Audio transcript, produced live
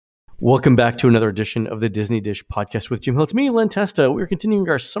Welcome back to another edition of the Disney Dish podcast with Jim Hill. It's me, Len Testa. We're continuing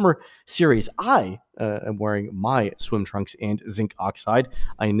our summer series. I am wearing my swim trunks and zinc oxide.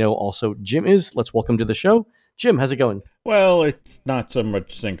 I know also Jim is. Let's welcome to the show. Jim, how's it going? Well, it's not so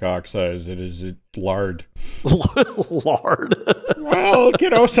much zinc oxide as it is lard. Lard?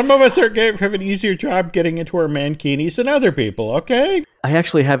 Well, some of us have an easier job getting into our mankinis than other people, okay? I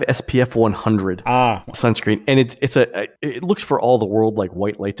actually have SPF 100 sunscreen, and it looks for all the world like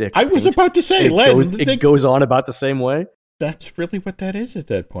white latex. I was about to say, it goes on about the same way. That's really what that is at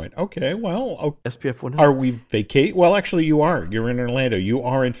that point. Okay, well, SPF 100. Are we vacate? Well, actually, you are. You're in Orlando. You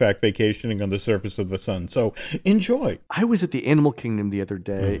are, in fact, vacationing on the surface of the sun. So enjoy. I was at the Animal Kingdom the other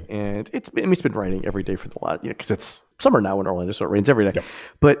day, and it's been raining every day for the last, because it's summer now in Orlando, so it rains every day. Yep.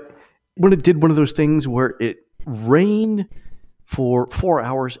 But when it did one of those things where it rained for 4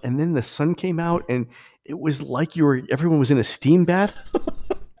 hours, and then the sun came out, and it was like everyone was in a steam bath.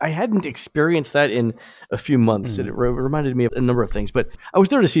 I hadn't experienced that in a few months. It reminded me of a number of things. But I was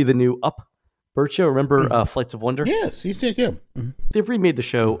there to see the new Up bird show. Remember Flights of Wonder? Yes, you said, yeah. Mm-hmm. They've remade the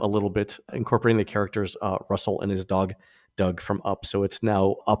show a little bit, incorporating the characters Russell and his dog, Doug, from Up. So it's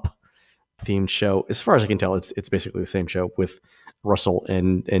now Up-themed show. As far as I can tell, it's basically the same show with Russell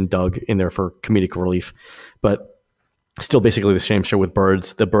and Doug in there for comedic relief. But still basically the same show with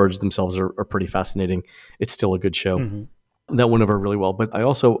birds. The birds themselves are pretty fascinating. It's still a good show. Mm-hmm. That went over really well. But I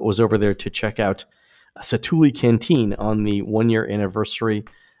also was over there to check out Satu'li Canteen on the 1-year anniversary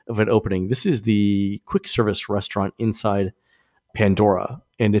of it opening. This is the quick service restaurant inside Pandora.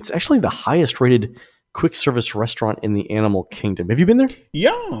 And it's actually the highest rated quick service restaurant in the Animal Kingdom. Have you been there?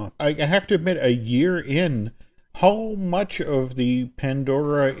 Yeah. I have to admit, a year in, how much of the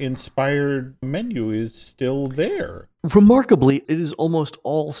Pandora-inspired menu is still there? Remarkably, it is almost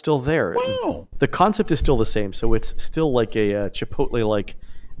all still there. Wow. The concept is still the same. So it's still like a Chipotle-like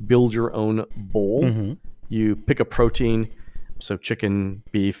build-your-own bowl. Mm-hmm. You pick a protein, so chicken,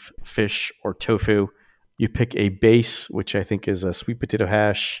 beef, fish, or tofu. You pick a base, which I think is a sweet potato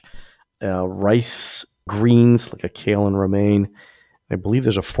hash, rice, greens, like a kale and romaine. I believe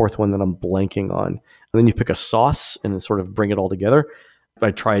there's a fourth one that I'm blanking on. And then you pick a sauce and then sort of bring it all together.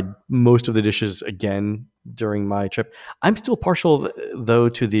 I tried most of the dishes again during my trip. I'm still partial, though,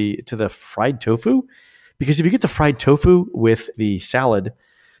 to the fried tofu, because if you get the fried tofu with the salad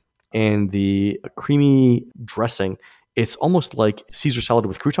and the creamy dressing, it's almost like Caesar salad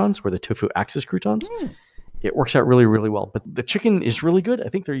with croutons, where the tofu acts as croutons. It works out really, really well. But the chicken is really good. I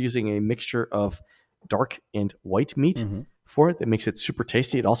think they're using a mixture of dark and white meat for it that makes it super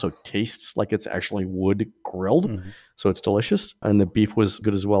tasty. It also tastes like it's actually wood grilled, so it's delicious. And the beef was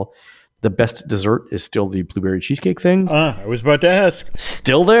good as well. The best dessert is still the blueberry cheesecake thing. I was about to ask.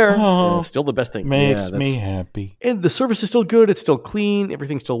 Still there. Still the best thing. Makes me happy. And the service is still good. It's still clean.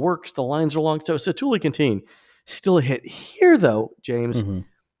 Everything still works. The lines are long. So Satu'li Canteen, still a hit. Here, though, James,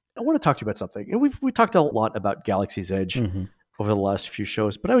 I want to talk to you about something. And we talked a lot about Galaxy's Edge over the last few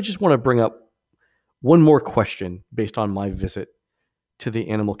shows, but I just want to bring up one more question based on my visit to the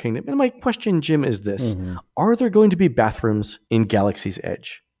Animal Kingdom. And my question, Jim, is this. Are there going to be bathrooms in Galaxy's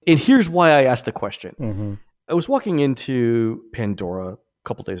Edge? And here's why I asked the question. I was walking into Pandora a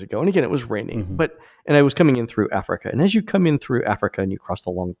couple days ago, and again, it was raining, and I was coming in through Africa. And as you come in through Africa and you cross the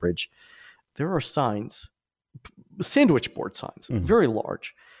Long Bridge, there are signs, sandwich board signs, very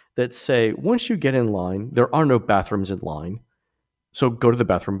large, that say, once you get in line, there are no bathrooms in line. So go to the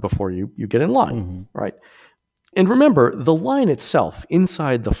bathroom before you get in line, right? And remember, the line itself,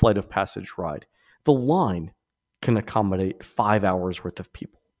 inside the Flight of Passage ride, the line can accommodate 5 hours worth of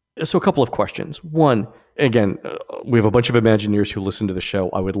people. So a couple of questions. One, again, we have a bunch of Imagineers who listen to the show.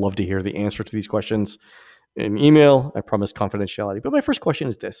 I would love to hear the answer to these questions in email. I promise confidentiality. But my first question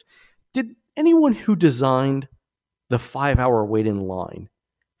is this. Did anyone who designed the 5-hour wait in line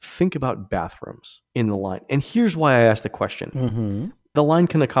think about bathrooms in the line? And here's why I asked the question. The line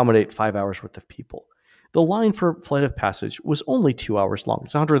can accommodate 5 hours worth of people. The line for Flight of Passage was only 2 hours long.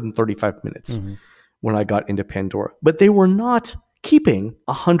 It's 135 minutes when I got into Pandora. But they were not keeping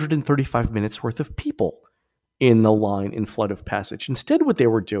 135 minutes worth of people in the line in Flight of Passage. Instead, what they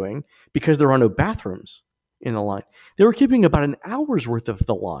were doing, because there are no bathrooms in the line, they were keeping about an hour's worth of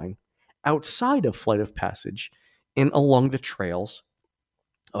the line outside of Flight of Passage and along the trails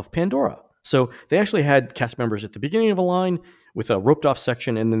of Pandora. So they actually had cast members at the beginning of a line with a roped off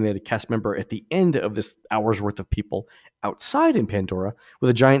section, and then they had a cast member at the end of this hour's worth of people outside in Pandora with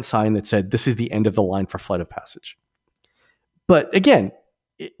a giant sign that said, "This is the end of the line for Flight of Passage." But again,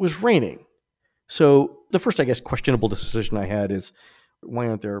 it was raining. So the first, I guess, questionable decision I had is, why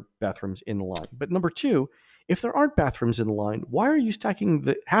aren't there bathrooms in the line? But number two, if there aren't bathrooms in the line, why are you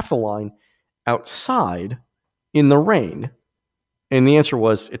stacking half the line outside in the rain? And the answer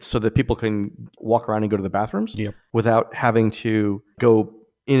was, it's so that people can walk around and go to the bathrooms without having to go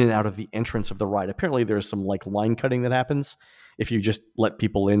in and out of the entrance of the ride. Apparently there's some like line cutting that happens if you just let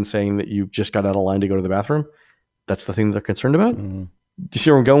people in saying that you just got out of line to go to the bathroom. That's the thing that they're concerned about. Do you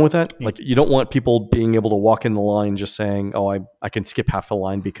see where I'm going with that? Like, you don't want people being able to walk in the line just saying, oh, I can skip half the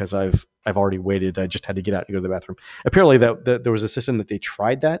line because I've already waited. I just had to get out and go to the bathroom. Apparently that there was a system that they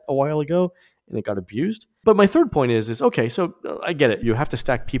tried that a while ago and it got abused. But my third point is okay, so I get it. You have to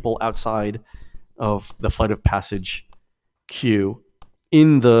stack people outside of the Flight of Passage queue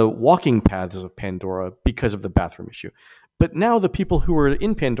in the walking paths of Pandora because of the bathroom issue. But now the people who are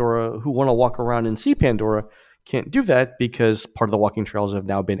in Pandora who want to walk around and see Pandora can't do that because part of the walking trails have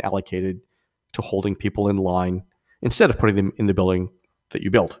now been allocated to holding people in line instead of putting them in the building that you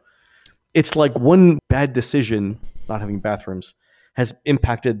built. It's like one bad decision, not having bathrooms, has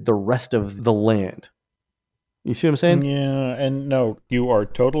impacted the rest of the land. You see what I'm saying? Yeah, and no, you are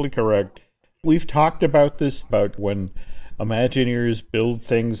totally correct. We've talked about this, about when Imagineers build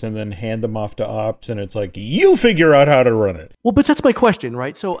things and then hand them off to ops, and it's like, you figure out how to run it. Well, but that's my question,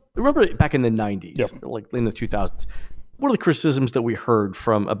 right? So remember back in the 90s, like in the 2000s, one of the criticisms that we heard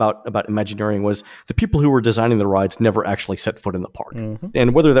from about Imagineering was the people who were designing the rides never actually set foot in the park.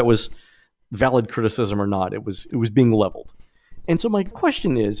 And whether that was valid criticism or not, it was being leveled. And so my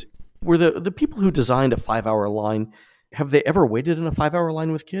question is, were the people who designed a 5-hour line, have they ever waited in a 5-hour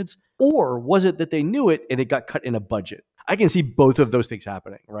line with kids? Or was it that they knew it and it got cut in a budget? I can see both of those things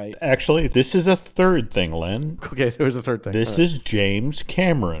happening, right? Actually, this is a third thing, Len. Okay, there's a third thing. This is James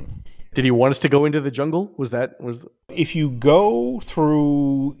Cameron. Did he want us to go into the jungle? If you go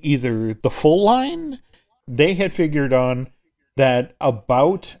through either the full line, they had figured on that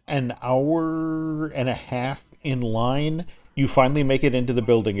about an hour and a half in line, you finally make it into the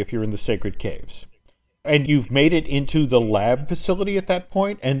building if you're in the Sacred Caves. And you've made it into the lab facility at that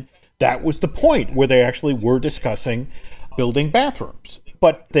point, and that was the point where they actually were discussing building bathrooms.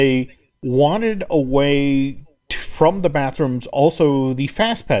 But they wanted a way from the bathrooms, also the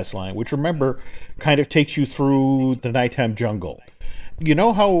Fast Pass line, which, remember, kind of takes you through the nighttime jungle. You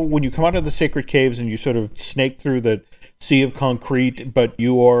know how when you come out of the Sacred Caves and you sort of snake through the sea of concrete, but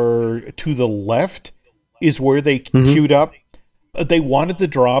you are to the left is where they queued up? They wanted to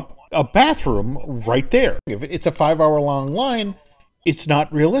drop a bathroom right there. If it's a 5-hour long line, it's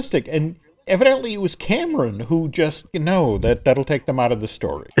not realistic. And evidently it was Cameron who just, that'll take them out of the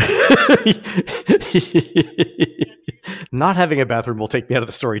story. Not having a bathroom will take me out of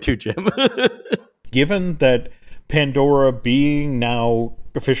the story too, Jim. Given that Pandora being now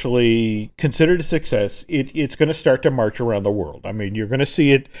officially considered a success, it's going to start to march around the world. I mean, you're going to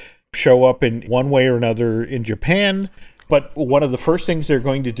see it show up in one way or another in Japan. But one of the first things they're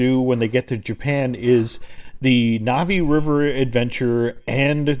going to do when they get to Japan is the Navi River Adventure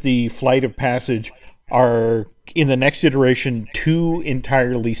and the Flight of Passage are, in the next iteration, 2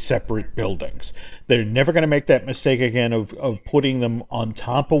 entirely separate buildings. They're never going to make that mistake again of putting them on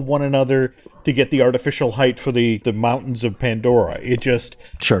top of one another to get the artificial height for the mountains of Pandora. It just,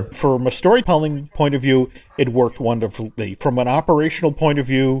 from a storytelling point of view, it worked wonderfully. From an operational point of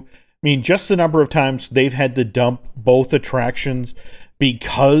view, I mean, just the number of times they've had to dump both attractions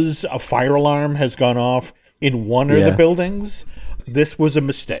because a fire alarm has gone off in one of the buildings, this was a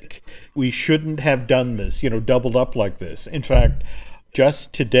mistake. We shouldn't have done this, doubled up like this. In fact,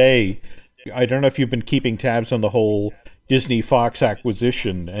 just today, I don't know if you've been keeping tabs on the whole Disney-Fox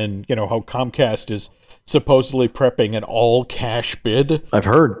acquisition and, how Comcast is supposedly prepping an all-cash bid. I've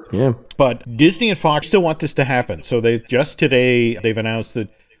heard, yeah. But Disney and Fox still want this to happen. So they've announced that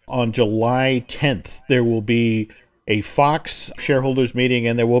on July 10th, there will be a Fox shareholders meeting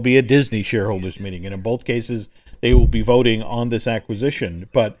and there will be a Disney shareholders meeting. And in both cases, they will be voting on this acquisition.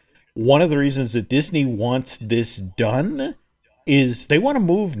 But one of the reasons that Disney wants this done is they want to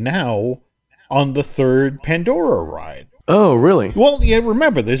move now on the third Pandora ride. Oh, really? Well, yeah,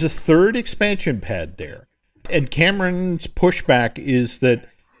 remember, there's a third expansion pad there. And Cameron's pushback is that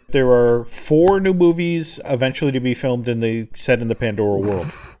there are 4 new movies eventually to be filmed set in the Pandora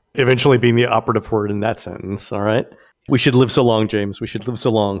world. Eventually being the operative word in that sentence, all right? We should live so long, James. We should live so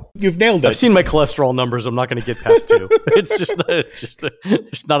long. You've nailed it. I've seen my cholesterol numbers. I'm not going to get past 2. It's just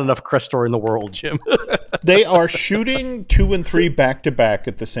there's not enough Crestor in the world, Jim. They are shooting 2 and 3 back-to-back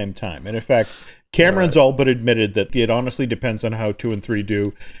at the same time. And in fact, Cameron's all but admitted that it honestly depends on how 2 and 3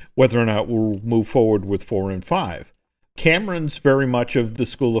 do, whether or not we'll move forward with 4 and 5. Cameron's very much of the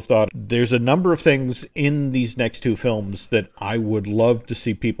school of thought. There's a number of things in these next 2 films that I would love to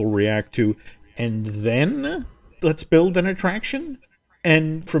see people react to and then let's build an attraction.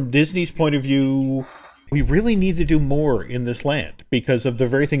 And from Disney's point of view, we really need to do more in this land because of the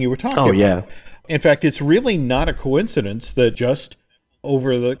very thing you were talking about. Yeah. In fact, it's really not a coincidence that just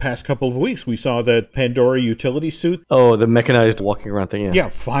over the past couple of weeks, we saw that Pandora utility suit. Oh, the mechanized walking around thing. Yeah,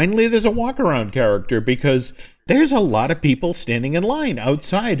 finally there's a walk-around character because there's a lot of people standing in line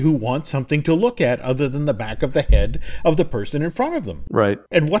outside who want something to look at other than the back of the head of the person in front of them. Right.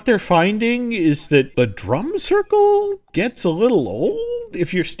 And what they're finding is that the drum circle gets a little old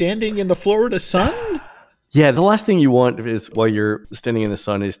if you're standing in the Florida sun. Yeah, the last thing you want is while you're standing in the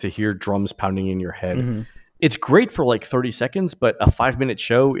sun is to hear drums pounding in your head. Mm-hmm. It's great for like 30 seconds, but a 5-minute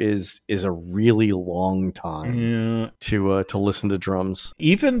show is a really long time to listen to drums.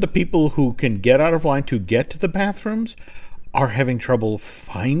 Even the people who can get out of line to get to the bathrooms are having trouble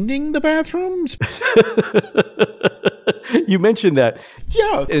finding the bathrooms. You mentioned that.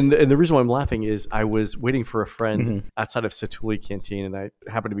 Yeah. And the reason why I'm laughing is I was waiting for a friend outside of Satu'li Canteen, and I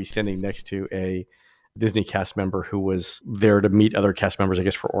happened to be standing next to a Disney cast member who was there to meet other cast members, I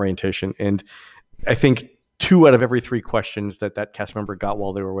guess, for orientation. And I think 2 out of every 3 questions that cast member got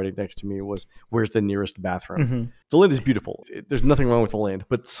while they were waiting next to me was, where's the nearest bathroom? Mm-hmm. The land is beautiful. There's nothing wrong with the land,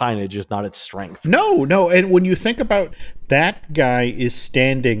 but signage is not its strength. No. And when you think about that guy is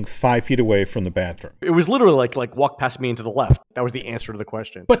standing 5 feet away from the bathroom. It was literally like walk past me and to the left. That was the answer to the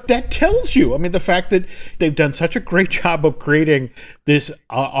question. But that tells you, I mean, the fact that they've done such a great job of creating this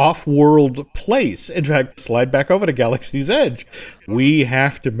off-world place. In fact, slide back over to Galaxy's Edge. We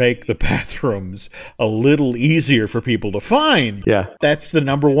have to make the bathrooms a little easier for people to find. Yeah. That's the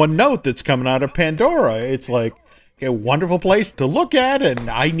number one note that's coming out of Pandora. It's like, a wonderful place to look at, and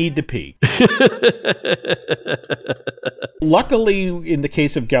I need to pee. Luckily, in the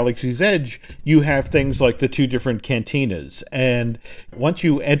case of Galaxy's Edge, you have things like the 2 different cantinas. And once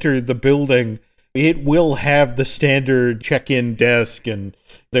you enter the building, it will have the standard check-in desk, and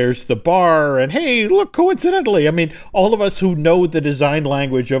there's the bar, and hey, look, coincidentally, I mean, all of us who know the design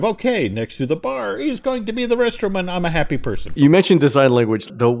language of, okay, next to the bar is going to be the restroom, and I'm a happy person. You mentioned design language.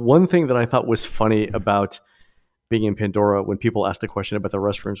 The one thing that I thought was funny about being in Pandora when people asked the question about the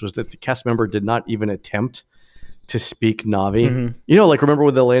restrooms was that the cast member did not even attempt to speak Na'vi. Mm-hmm. You know, like remember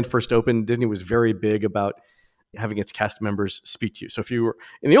when the land first opened, Disney was very big about having its cast members speak to you. So if you were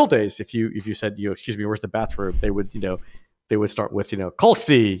in the old days, if you said, excuse me, where's the bathroom? They would start with,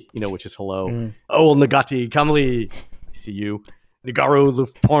 Kolsi, which is hello. Mm. Oh, Nagati, Kamli, I see you. Nagaru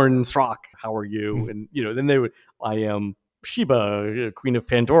Luftporn Strak, how are you? And, then they would, I am Sheba, Queen of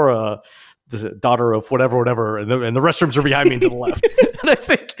Pandora, the daughter of whatever, and the restrooms are behind me and to the left. And I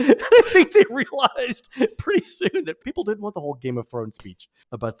think they realized pretty soon that people didn't want the whole Game of Thrones speech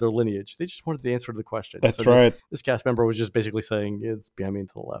about their lineage. They just wanted the answer to the question. That's right. This cast member was just basically saying it's behind me and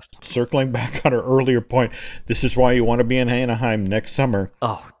to the left. Circling back on our earlier point, this is why you want to be in Anaheim next summer.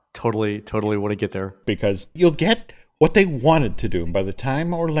 Oh, totally want to get there. Because you'll get what they wanted to do. And by the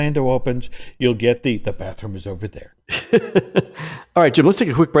time Orlando opens, you'll get the bathroom is over there. All right, Jim, let's take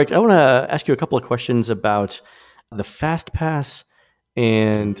a quick break. I want to ask you a couple of questions about the Fast Pass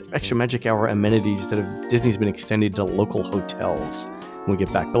and Extra Magic Hour amenities that Disney's been extending to local hotels when we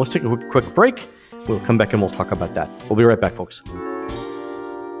get back. But let's take a quick break. We'll come back and we'll talk about that. We'll be right back, folks.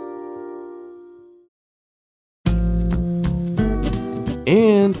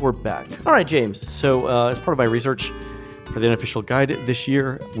 And we're back. All right, James. So as part of my research for the unofficial guide this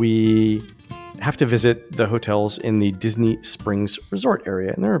year, we have to visit the hotels in the Disney Springs Resort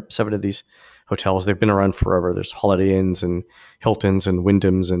area. And there are 7 of these hotels. They've been around forever. There's Holiday Inns and Hiltons and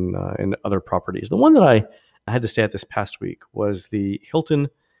Wyndhams and other properties. The one that I had to stay at this past week was the Hilton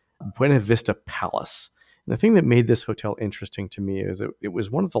Buena Vista Palace. And the thing that made this hotel interesting to me is it was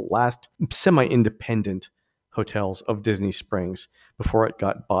one of the last semi-independent hotels of Disney Springs before it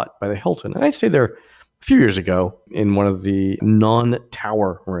got bought by the Hilton. And I stayed there a few years ago in one of the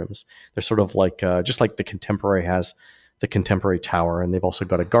non-tower rooms. They're sort of like, just like the Contemporary has the Contemporary Tower, and they've also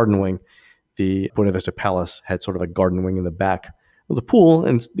got a garden wing. The Buena Vista Palace had sort of a garden wing in the back of the pool,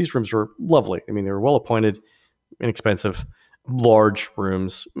 and these rooms were lovely. I mean, they were well appointed, inexpensive, large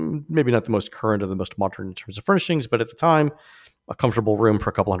rooms, maybe not the most current or the most modern in terms of furnishings, but at the time, a comfortable room for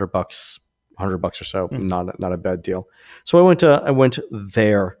a couple $100, $100 or so, not a bad deal. So I went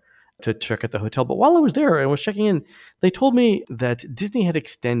there to check out the hotel. But while I was there and was checking in, they told me that Disney had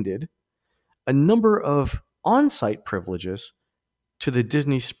extended a number of on-site privileges to the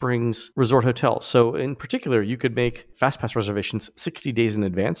Disney Springs Resort Hotel. So in particular, you could make FastPass reservations 60 days in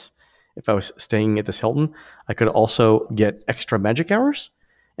advance. If I was staying at this Hilton, I could also get extra magic hours.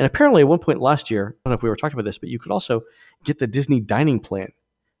 And apparently at one point last year, I don't know if we were talking about this, but you could also get the Disney dining plan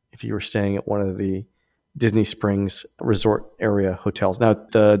if you were staying at one of the Disney Springs resort area hotels. Now,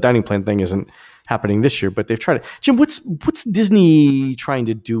 the dining plan thing isn't happening this year, but they've tried it. Jim, what's Disney trying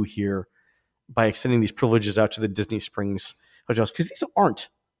to do here by extending these privileges out to the Disney Springs hotels? Because these aren't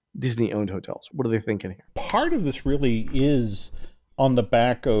Disney-owned hotels. What are they thinking here? Part of this really is on the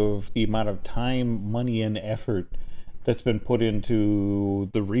back of the amount of time, money, and effort that's been put into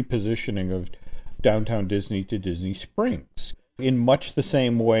the repositioning of Downtown Disney to Disney Springs. In much the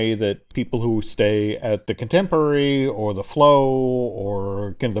same way that people who stay at the Contemporary or the Flow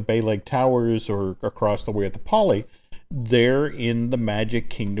or the Bay Lake Towers or across the way at the Poly, they're in the Magic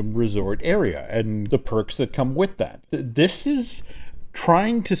Kingdom Resort area and the perks that come with that. This is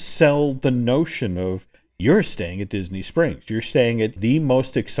trying to sell the notion of you're staying at Disney Springs. You're staying at the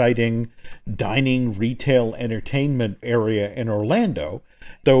most exciting dining, retail, entertainment area in Orlando,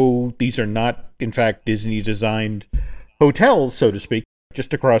 though these are not, in fact, Disney-designed hotels, so to speak.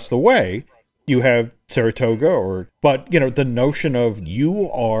 Just across the way, you have Saratoga, but the notion of you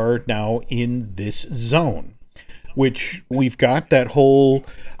are now in this zone, which we've got that whole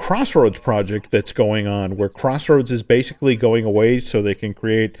Crossroads project that's going on, where Crossroads is basically going away so they can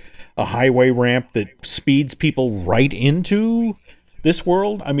create a highway ramp that speeds people right into this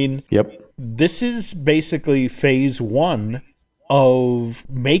world. I mean, This is basically phase one of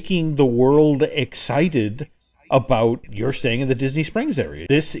making the world excited about you're staying in the Disney Springs area.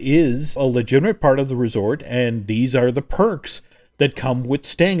 This is a legitimate part of the resort, and these are the perks that come with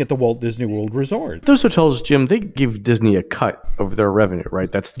staying at the Walt Disney World Resort. Those hotels, Jim, they give Disney a cut of their revenue,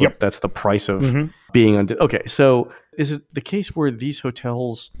 right? That's the price of being on. Okay, so is it the case where these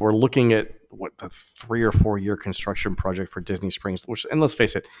hotels were looking at the 3 or 4 year construction project for Disney Springs, which, and let's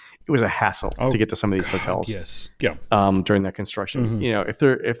face it, it was a hassle to get to some of these hotels. Yes, yeah. During that construction, if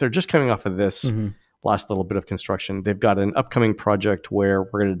they're just coming off of this last little bit of construction, they've got an upcoming project where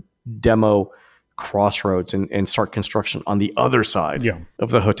we're going to demo Crossroads and start construction on the other side of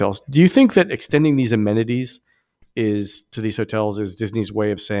the hotels. Do you think that extending these amenities to these hotels is Disney's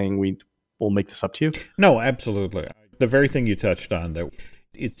way of saying we'll make this up to you? No, absolutely. The very thing you touched on, that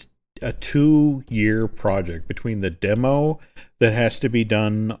it's a 2-year project between the demo that has to be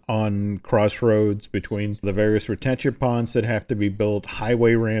done on Crossroads, between the various retention ponds that have to be built,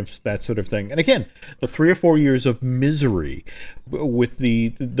 highway ramps, that sort of thing. And again, the 3 or 4 years of misery with the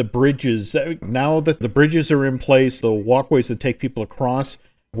bridges. Now that the bridges are in place, the walkways that take people across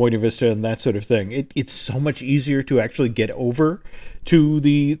Buena Vista and that sort of thing, it's so much easier to actually get over to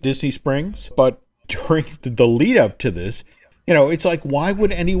the Disney Springs. But during the lead up to this, it's like, why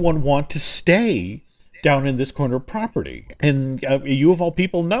would anyone want to stay down in this corner of property? And you of all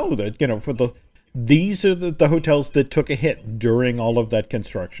people know that, these are the hotels that took a hit during all of that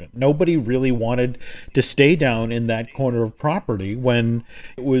construction. Nobody really wanted to stay down in that corner of property when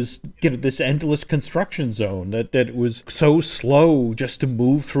it was, this endless construction zone that it was so slow just to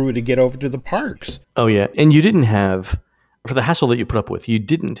move through it to get over to the parks. Oh, yeah. And you didn't have, for the hassle that you put up with, you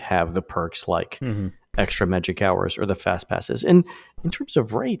didn't have the perks like extra magic hours or the fast passes. And in terms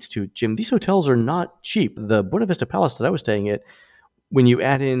of rates too, Jim, these hotels are not cheap. The Buena Vista Palace that I was staying at, when you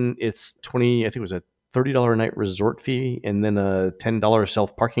add in its I think it was a $30 a night resort fee and then a $10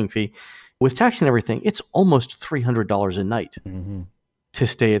 self-parking fee, with tax and everything, it's almost $300 a night to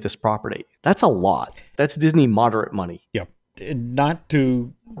stay at this property. That's a lot. That's Disney moderate money. Yep. Not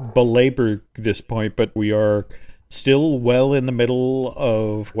to belabor this point, but we are still well in the middle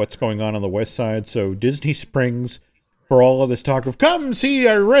of what's going on the west side. So Disney Springs, for all of this talk of come see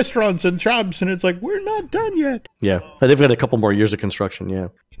our restaurants and shops, and it's like, we're not done yet. Yeah, they've got a couple more years of construction. Yeah.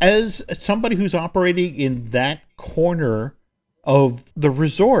 As somebody who's operating in that corner of the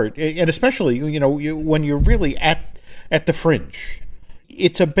resort, and especially when you're really at the fringe,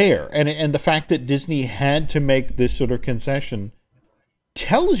 it's a bear. And the fact that Disney had to make this sort of concession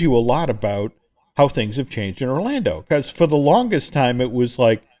tells you a lot about how things have changed in Orlando. Because for the longest time, it was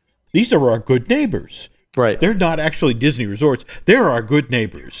like, these are our good neighbors. Right. They're not actually Disney resorts. They're our good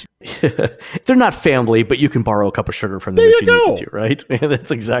neighbors. They're not family, but you can borrow a cup of sugar from them if you need to, right?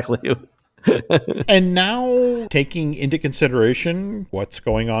 That's exactly it. And now, taking into consideration what's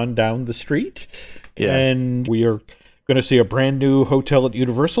going on down the street, and we are going to see a brand new hotel at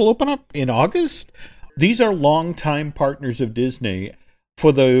Universal open up in August. These are longtime partners of Disney.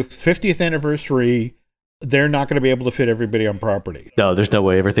 For the 50th anniversary, they're not going to be able to fit everybody on property. No, there's no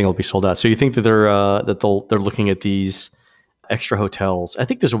way. Everything will be sold out. So you think that they're looking at these extra hotels. I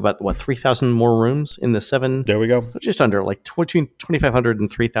think there's about, 3,000 more rooms in the 7. There we go. Just under, like between 2,500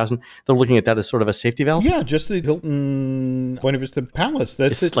 and 3,000. They're looking at that as sort of a safety valve. Yeah, just the Hilton Buena Vista Palace.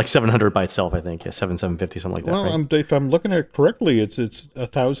 That's it's like 700 by itself, I think. Yeah, 750, something like that. Well, right? If I'm looking at it correctly, it's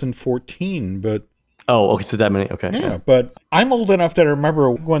 1,014, but... Oh, okay, so that many. Okay. Yeah, but I'm old enough that I remember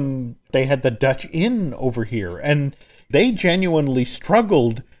when they had the Dutch Inn over here, and they genuinely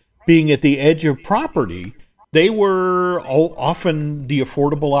struggled being at the edge of property. They were often the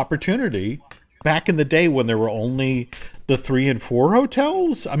affordable opportunity. Back in the day when there were only the 3 and 4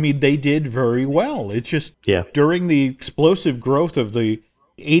 hotels, I mean, they did very well. It's just during the explosive growth of the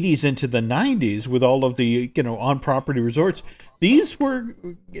 80s into the 90s with all of the, on-property resorts, these were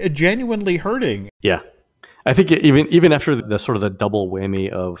genuinely hurting. Yeah. I think even after the sort of the double whammy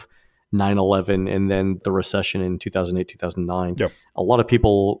of 9/11 and then the recession in 2008, 2009, a lot of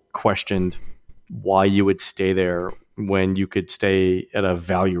people questioned why you would stay there when you could stay at a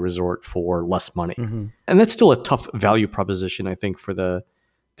value resort for less money. Mm-hmm. And that's still a tough value proposition, I think, for the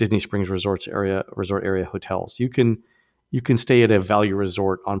Disney Springs resort area hotels. You can stay at a value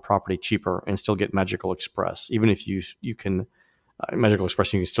resort on property cheaper and still get Magical Express. Even if you can Magical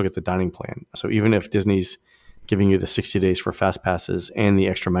Express, you can still get the dining plan. So even if Disney's giving you the 60 days for fast passes and the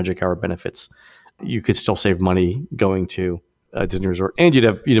extra Magic Hour benefits, you could still save money going to a Disney resort, and you'd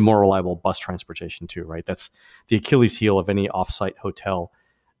have more reliable bus transportation too, right? That's the Achilles heel of any offsite hotel,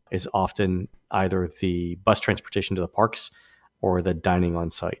 is often either the bus transportation to the parks or the dining on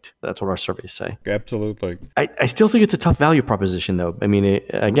site. That's what our surveys say. Absolutely. I still think it's a tough value proposition, though. I mean,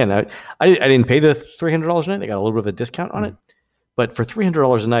 again, I didn't pay the $300 a night. I got a little bit of a discount on it. But for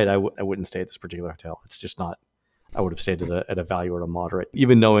 $300 a night, I wouldn't stay at this particular hotel. It's just not. I would have stayed at a value or a moderate,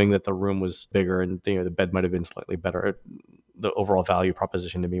 even knowing that the room was bigger and the bed might have been slightly better. The overall value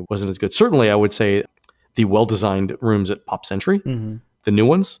proposition to me wasn't as good. Certainly, I would say the well-designed rooms at Pop Century, the new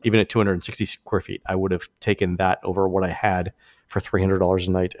ones, even at 260 square feet, I would have taken that over what I had for $300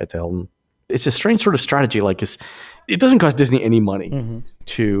 a night at the Hilton. It's a strange sort of strategy. Like, it doesn't cost Disney any money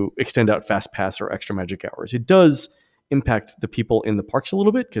to extend out Fast Pass or extra Magic Hours. It does impact the people in the parks a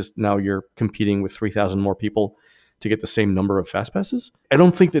little bit because now you're competing with 3,000 more people to get the same number of fast passes. I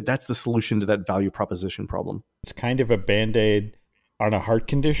don't think that that's the solution to that value proposition problem. It's kind of a Band-Aid on a heart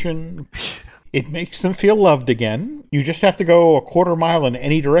condition. It makes them feel loved again. You just have to go a quarter mile in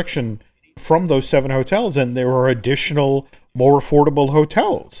any direction from those 7 hotels, and there are additional, more affordable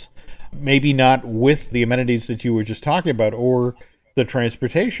hotels. Maybe not with the amenities that you were just talking about or the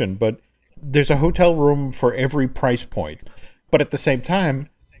transportation, but there's a hotel room for every price point. But at the same time,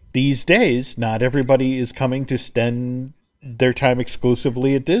 these days, not everybody is coming to spend their time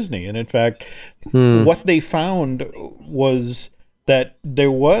exclusively at Disney. And in fact, what they found was that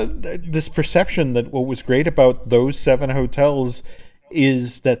there was this perception that what was great about those 7 hotels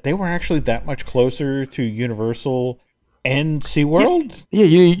is that they were actually that much closer to Universal and SeaWorld. Yeah,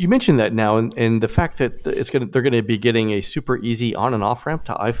 you mentioned that now, and the fact that they're going to be getting a super easy on and off ramp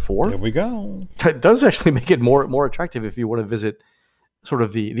to I-4. There we go. That does actually make it more attractive if you want to visit sort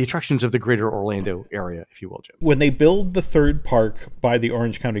of the attractions of the greater Orlando area, if you will, Jim. When they build the 3rd park by the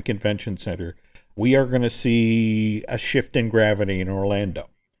Orange County Convention Center, we are going to see a shift in gravity in Orlando.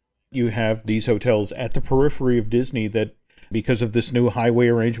 You have these hotels at the periphery of Disney that, because of this new highway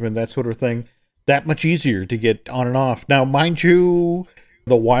arrangement, that sort of thing, that much easier to get on and off. Now, mind you,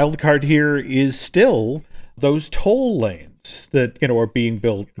 the wild card here is still those toll lanes that are being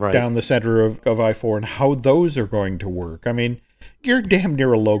built down the center of I-4 and how those are going to work. I mean, you're damn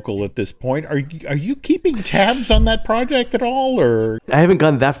near a local at this point. Are you keeping tabs on that project at all, or? I haven't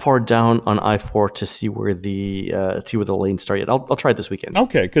gone that far down on I-4 to see where the lanes start yet. I'll try it this weekend.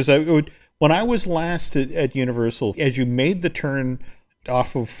 Okay, because when I was last at Universal, as you made the turn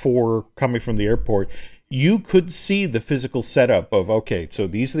off of 4 coming from the airport, you could see the physical setup of, okay, so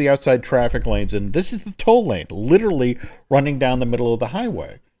these are the outside traffic lanes, and this is the toll lane, literally running down the middle of the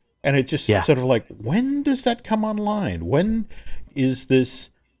highway. And it's just sort of like, when does that come online? When is this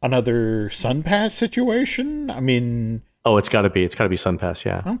another SunPass situation? I mean... Oh, it's got to be. It's got to be SunPass,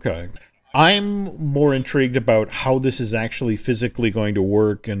 yeah. Okay. I'm more intrigued about how this is actually physically going to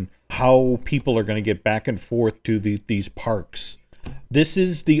work and how people are going to get back and forth to these parks. This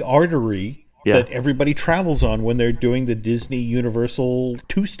is the artery that everybody travels on when they're doing the Disney Universal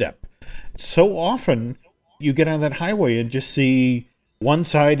two-step. So often you get on that highway and just see one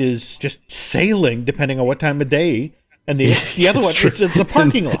side is just sailing, depending on what time of day, and the other one, it's a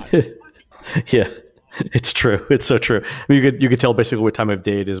parking lot. Yeah, it's true. It's so true. I mean, you could tell basically what time of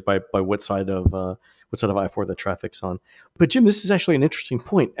day it is by what side of I-4 the traffic's on. But Jim, this is actually an interesting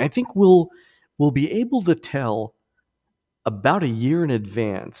point. I think we'll be able to tell about a year in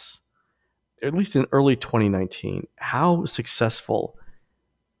advance, at least in early 2019, how successful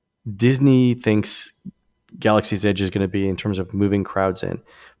Disney thinks Galaxy's Edge is going to be in terms of moving crowds in,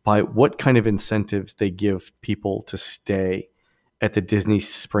 by what kind of incentives they give people to stay at the Disney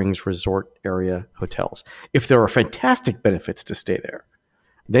Springs Resort area hotels. If there are fantastic benefits to stay there,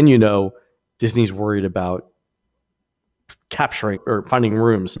 then you know Disney's worried about capturing or finding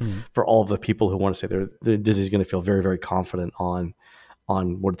rooms for all of the people who want to stay there. Disney's going to feel very, very confident on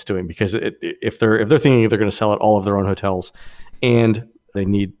what it's doing, because if they're thinking they're going to sell out all of their own hotels and they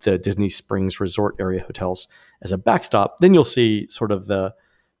need the Disney Springs Resort area hotels as a backstop, then you'll see sort of the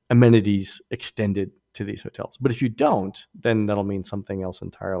amenities extended to these hotels. But if you don't, then that'll mean something else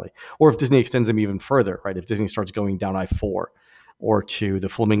entirely. Or if Disney extends them even further, right? If Disney starts going down I-4 or to the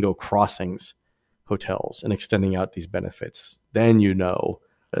Flamingo Crossings hotels and extending out these benefits, then you know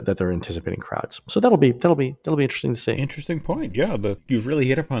that they're anticipating crowds. So that'll be interesting to see. Interesting point. Yeah, you've really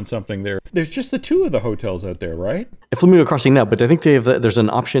hit upon something there. There's just the two of the hotels out there, right? At Flamingo Crossing now, but I think there's an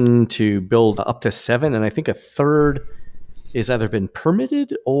option to build up to 7, and I think a third is either been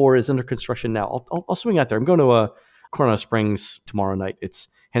permitted or is under construction now. I'll swing out there. I'm going to Coronado Springs tomorrow night. It's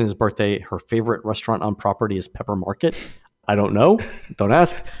Hannah's birthday. Her favorite restaurant on property is Pepper Market. I don't know. Don't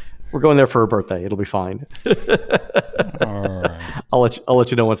ask. We're going there for her birthday. It'll be fine. All right. I'll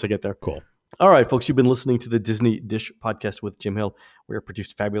let you know once I get there. Cool. All right, folks. You've been listening to the Disney Dish podcast with Jim Hill. We are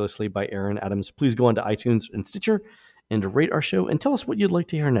produced fabulously by Aaron Adams. Please go on to iTunes and Stitcher and rate our show and tell us what you'd like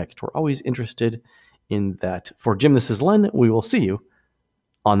to hear next. We're always interested in that. For Jim, this is Len. We will see you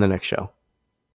on the next show.